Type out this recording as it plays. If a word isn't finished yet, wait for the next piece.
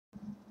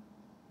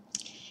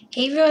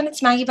Hey everyone,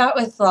 it's Maggie Bot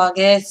with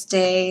Vlogmas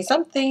Day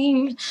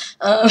something.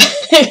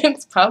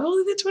 It's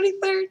probably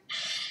the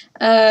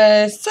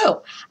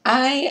 23rd.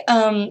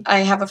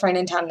 I have a friend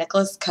in town,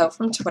 Nicholas Co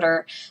from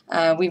Twitter.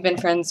 We've been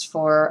friends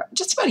for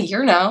just about a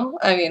year now.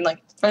 I mean,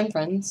 like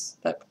friends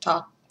that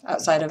talk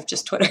outside of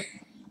just Twitter.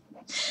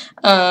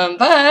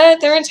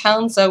 But they're in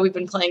town, so we've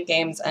been playing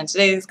games, and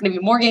today there's going to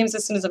be more games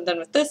as soon as I'm done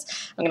with this.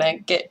 I'm going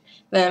to get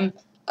them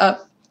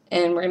up,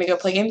 and we're going to go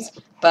play games.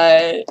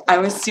 But I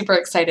was super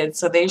excited,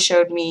 so they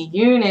showed me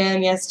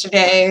Yunnan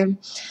yesterday.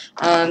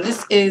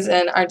 This is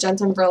an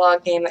Argentum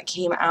Verlag game that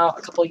came out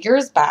a couple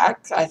years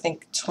back. I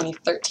think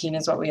 2013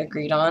 is what we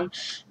agreed on.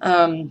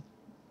 And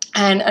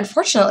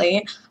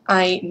unfortunately,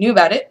 I knew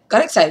about it,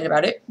 got excited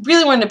about it,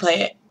 really wanted to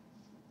play it,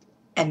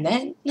 and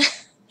then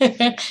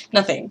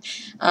nothing.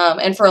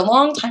 And for a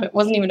long time, it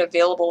wasn't even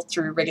available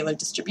through regular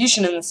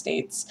distribution in the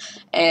States.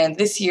 And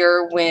this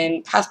year,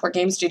 when Passport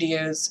Game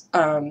Studios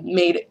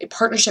made a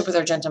partnership with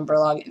Argentum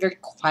Verlag, it very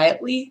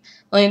quietly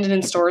landed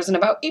in stores in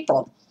about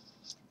April.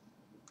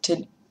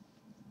 To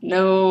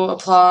no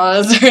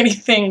applause or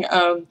anything.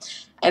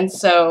 And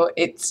so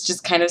it's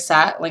just kind of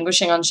sat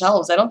languishing on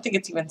shelves. I don't think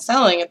it's even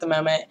selling at the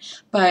moment,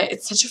 but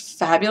it's such a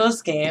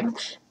fabulous game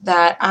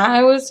that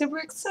I was super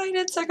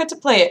excited, so I got to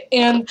play it.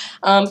 And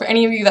for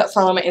any of you that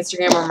follow my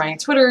Instagram or my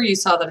Twitter, you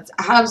saw that it's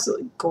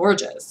absolutely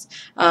gorgeous.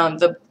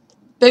 The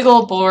big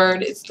old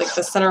board, it's like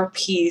the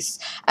centerpiece,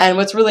 and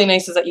what's really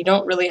nice is that you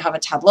don't really have a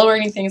tableau or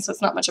anything, so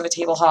it's not much of a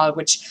table hog,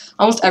 which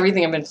almost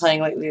everything I've been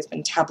playing lately has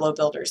been tableau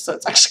builders, so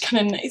it's actually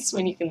kind of nice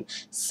when you can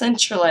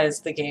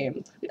centralize the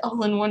game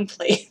all in one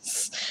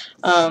place.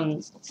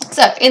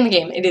 So in the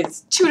game it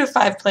is 2 to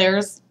 5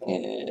 players,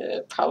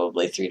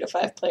 probably 3 to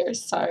 5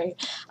 players, sorry.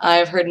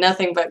 I've heard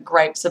nothing but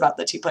gripes about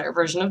the 2-player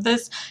version of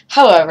this.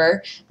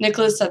 However,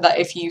 Nicholas said that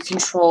if you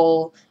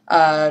control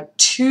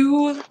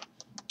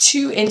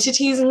two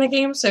entities in the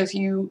game, so if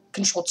you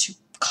control 2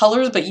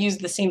 colors but use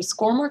the same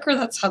score marker,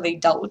 that's how they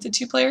dealt with the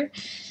 2-player.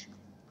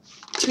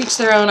 To each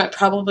their own. I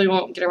probably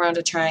won't get around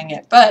to trying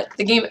it, but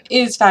the game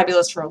is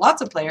fabulous for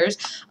lots of players.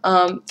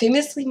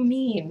 Famously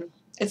mean.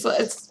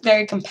 It's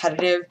very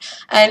competitive,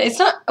 and it's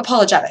not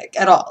apologetic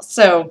at all.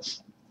 So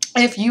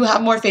if you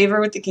have more favor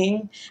with the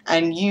king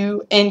and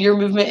you and your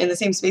movement in the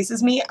same space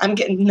as me, I'm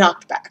getting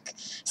knocked back.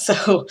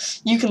 So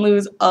you can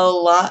lose a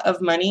lot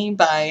of money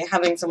by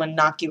having someone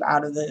knock you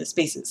out of the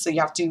spaces. So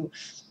you have to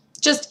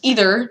just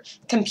either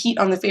compete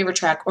on the favor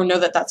track or know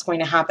that that's going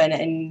to happen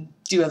and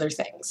do other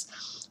things.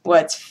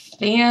 What's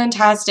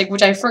fantastic,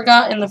 which I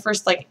forgot in the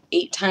first like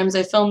 8 times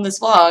I filmed this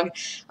vlog,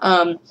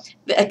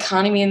 the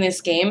economy in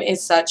this game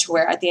is such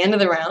where at the end of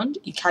the round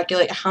you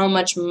calculate how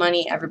much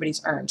money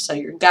everybody's earned. So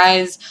your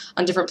guys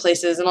on different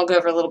places, and I'll go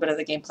over a little bit of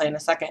the gameplay in a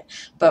second,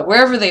 but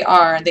wherever they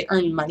are, they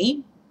earn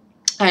money,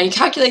 and you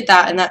calculate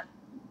that, and that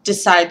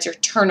decides your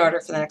turn order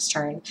for the next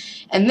turn.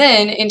 And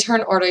then in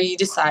turn order you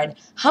decide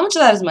how much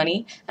of that is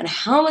money and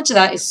how much of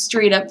that is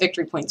straight up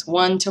victory points,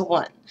 1 to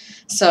 1.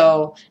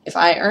 So if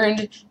I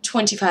earned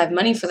 25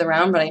 money for the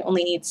round but I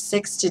only need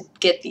 6 to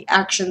get the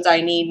actions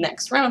I need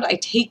next round, I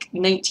take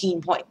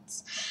 19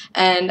 points.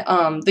 And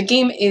the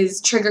game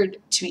is triggered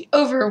to be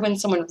over when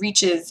someone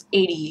reaches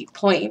 80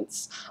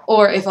 points,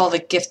 or if all the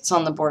gifts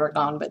on the board are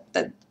gone, but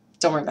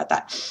don't worry about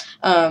that.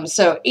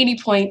 So 80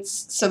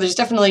 points, so there's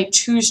definitely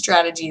 2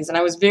 strategies, and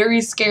I was very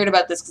scared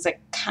about this because I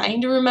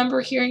kind of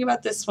remember hearing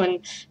about this when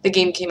the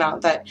game came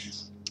out, that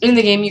in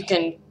the game you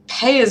can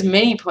pay as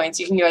many points,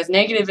 you can go as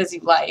negative as you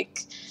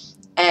like,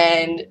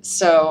 and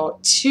so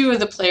 2 of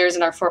the players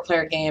in our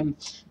 4-player game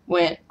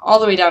went all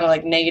the way down to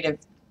like negative,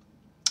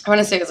 I want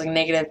to say it was like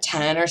negative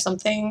 10 or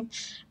something,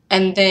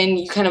 and then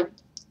you kind of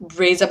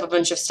raise up a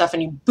bunch of stuff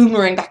and you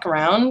boomerang back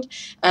around,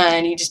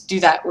 and you just do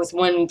that with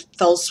one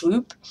fell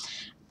swoop.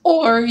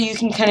 Or you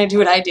can kind of do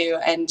what I do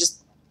and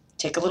just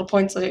take a little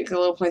points, take a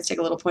little points, take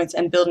a little points,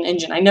 and build an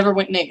engine. I never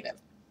went negative.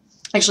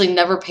 Actually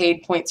never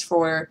paid points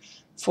for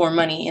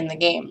money in the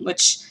game,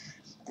 which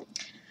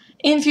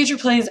in future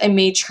plays I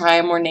may try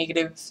a more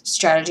negative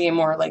strategy and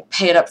more like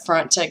pay it up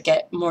front to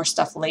get more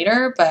stuff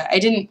later, but I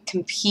didn't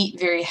compete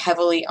very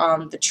heavily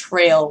on the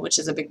trail, which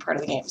is a big part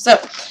of the game. So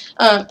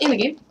in the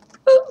game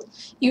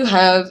you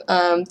have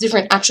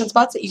different action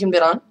spots that you can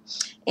bid on,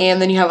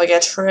 and then you have like a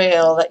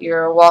trail that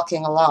you're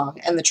walking along,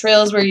 and the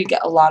trail is where you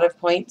get a lot of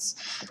points.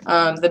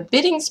 The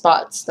bidding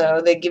spots,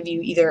 though, they give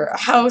you either a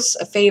house,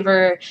 a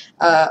favor,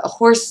 a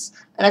horse,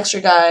 an extra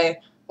guy,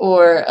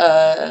 or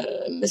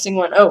missing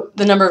one. Oh,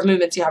 the number of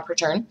movements you have per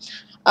turn.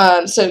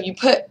 So you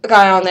put a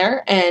guy on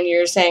there and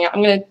you're saying,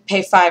 I'm going to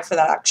pay 5 for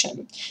that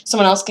action.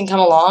 Someone else can come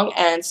along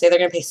and say they're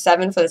going to pay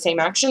 7 for the same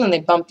action, and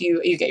they bump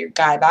you, you get your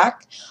guy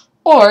back.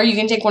 Or you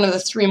can take one of the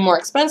 3 more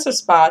expensive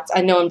spots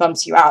and no one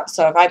bumps you out.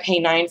 So if I pay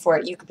 9 for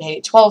it, you could pay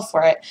 12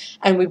 for it,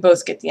 and we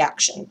both get the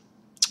action.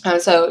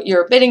 So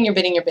you're bidding, you're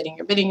bidding, you're bidding,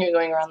 you're bidding, you're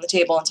going around the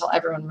table until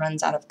everyone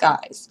runs out of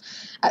guys.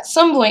 At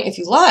some point, if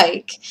you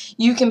like,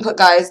 you can put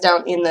guys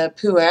down in the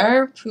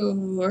puer,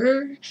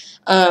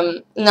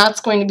 and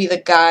that's going to be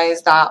the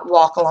guys that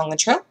walk along the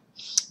trail.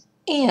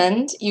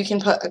 And you can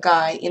put a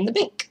guy in the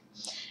bank.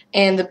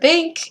 And the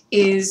bank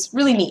is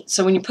really neat.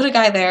 So when you put a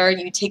guy there,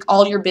 you take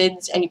all your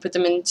bids and you put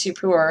them into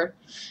Puer.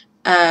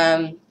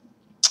 And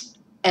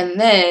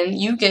then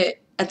you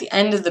get, at the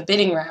end of the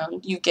bidding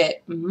round, you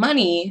get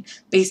money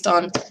based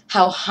on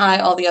how high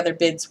all the other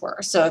bids were.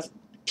 So if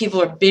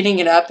people are bidding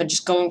it up and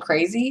just going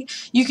crazy,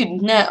 you could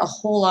net a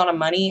whole lot of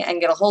money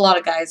and get a whole lot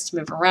of guys to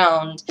move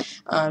around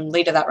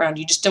later that round.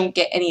 You just don't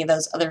get any of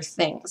those other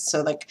things.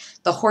 So like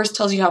the horse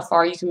tells you how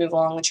far you can move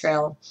along the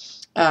trail.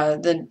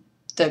 The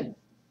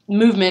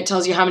movement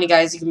tells you how many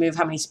guys you can move,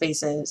 how many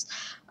spaces.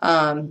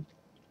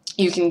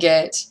 You can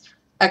get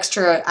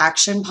extra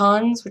action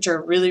pawns, which are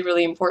really,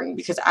 really important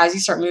because as you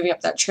start moving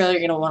up that trail,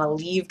 you're going to want to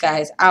leave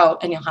guys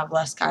out and you'll have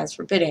less guys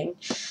for bidding.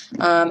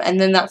 And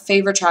then that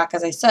favor track,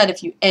 as I said,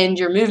 if you end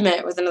your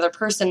movement with another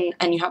person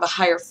and you have a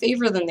higher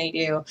favor than they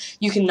do,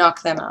 you can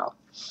knock them out.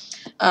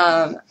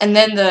 And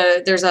then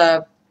there's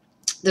a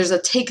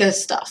take a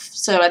stuff.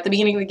 So at the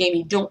beginning of the game,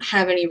 you don't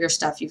have any of your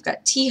stuff. You've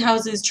got tea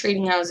houses,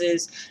 trading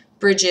houses,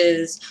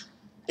 bridges.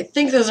 I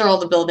think those are all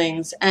the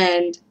buildings.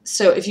 And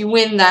so if you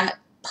win that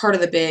part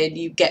of the bid,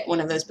 you get one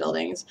of those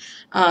buildings.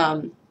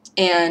 And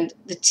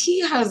the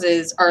tea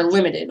houses are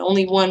limited,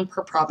 only one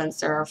per province.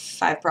 There are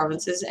 5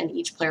 provinces, and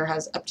each player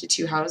has up to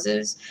 2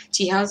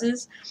 tea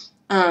houses.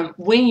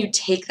 When you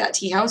take that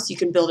tea house, you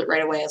can build it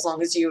right away as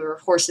long as your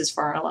horse is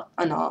far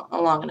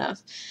along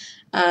enough.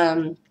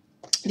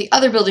 The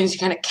other buildings you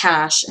kind of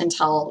cash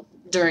until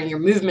during your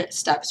movement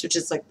steps, which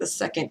is like the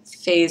second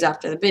phase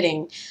after the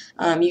bidding.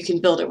 You can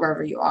build it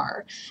wherever you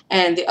are.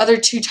 And the other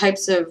 2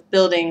 types of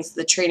buildings,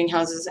 the trading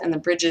houses and the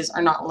bridges,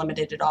 are not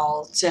limited at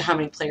all to how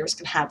many players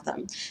can have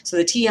them. So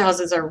the tea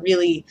houses are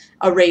really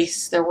a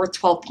race. They're worth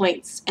 12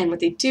 points. And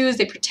what they do is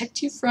they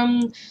protect you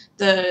from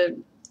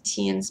the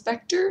tea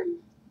inspector,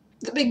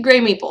 the big gray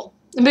meeple.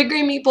 The big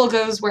gray meeple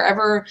goes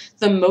wherever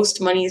the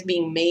most money is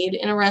being made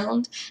in a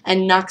round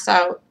and knocks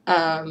out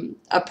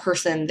a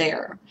person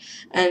there.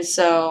 And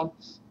so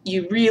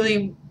you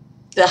really,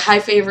 the high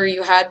favor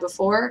you had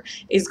before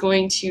is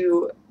going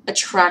to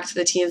attract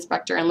the tea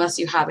inspector unless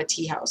you have a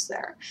tea house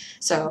there.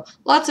 So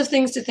lots of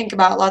things to think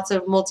about, lots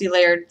of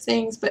multi-layered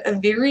things, but a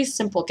very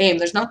simple game.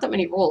 There's not that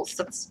many rules.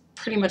 That's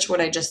pretty much what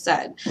I just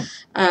said.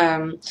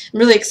 I'm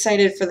really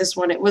excited for this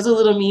one. It was a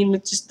little mean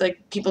with just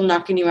like people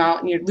knocking you out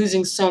and you're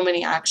losing so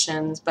many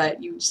actions,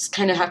 but you just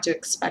kind of have to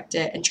expect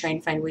it and try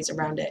and find ways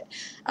around it.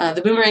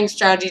 The boomerang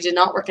strategy did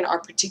not work in our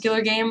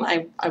particular game.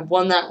 I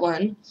won that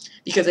one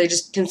because I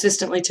just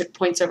consistently took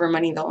points over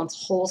money the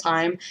whole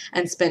time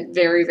and spent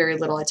very, very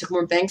little. I took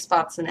more bank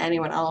spots than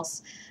anyone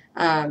else,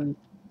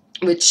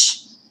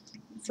 which,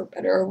 for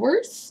better or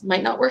worse,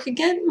 might not work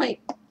again,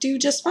 might do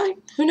just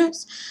fine. Who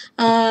knows?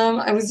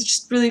 I was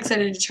just really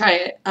excited to try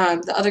it.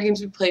 The other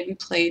games we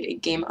played a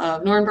game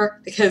of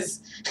Nuremberg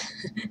because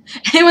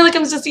anyone that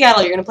comes to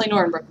Seattle, you're going to play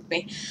Nuremberg with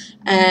me.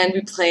 And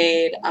we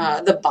played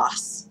The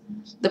Boss.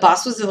 The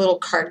Boss was a little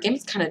card game.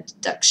 It's kind of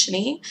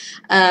deduction-y.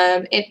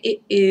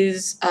 It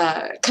is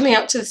coming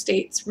out to the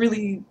States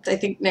really, I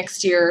think,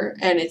 next year,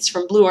 and it's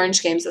from Blue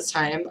Orange Games this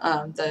time.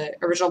 The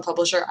original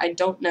publisher, I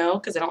don't know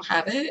because I don't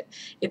have it.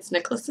 It's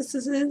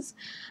Nicholas's.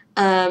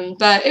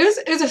 But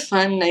it was a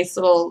fun, nice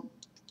little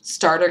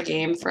starter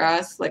game for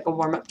us, like a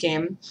warm-up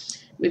game.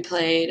 We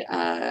played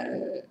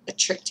a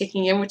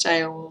trick-taking game, which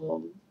I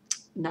will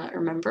not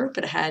remember,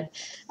 but it had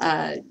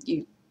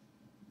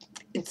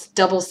it's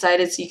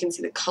double-sided, so you can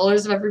see the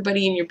colors of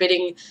everybody, and you're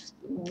bidding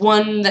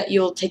one that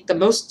you'll take the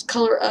most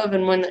color of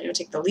and one that you'll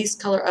take the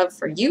least color of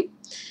for you.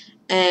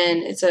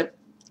 And it's a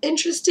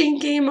interesting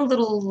game, a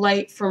little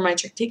light for my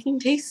trick-taking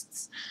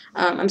tastes.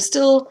 I'm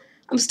still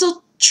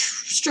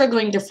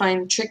struggling to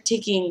find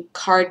trick-taking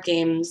card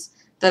games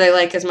that I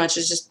like as much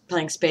as just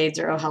playing spades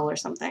or Oh-Hell or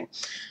something.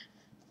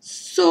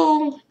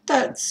 So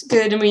that's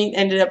good, and we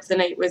ended up the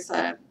night with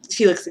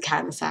Felix the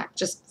Cat in the Sack.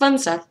 Just fun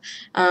stuff.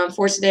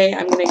 For today,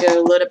 I'm going to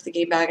go load up the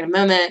game bag in a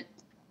moment.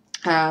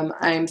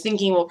 I'm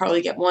thinking we'll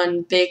probably get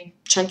one big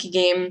chunky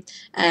game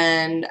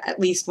and at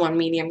least one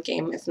medium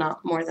game, if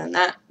not more than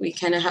that. We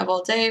kind of have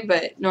all day,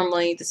 but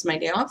normally this is my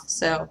day off,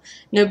 so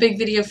no big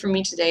video for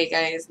me today,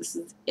 guys. This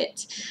is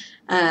it.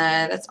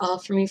 That's all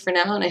for me for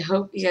now, and I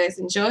hope you guys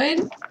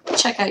enjoyed.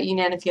 Check out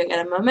Yunnan if you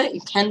get a moment.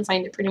 You can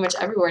find it pretty much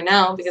everywhere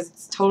now because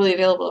it's totally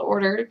available to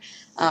order.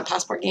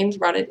 Passport Games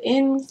brought it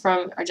in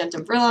from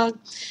Argentum Verlag.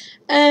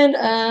 And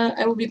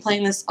I will be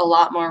playing this a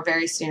lot more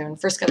very soon.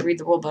 First got to read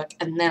the rulebook,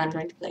 and then I'm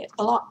going to play it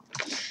a lot.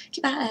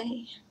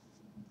 Goodbye.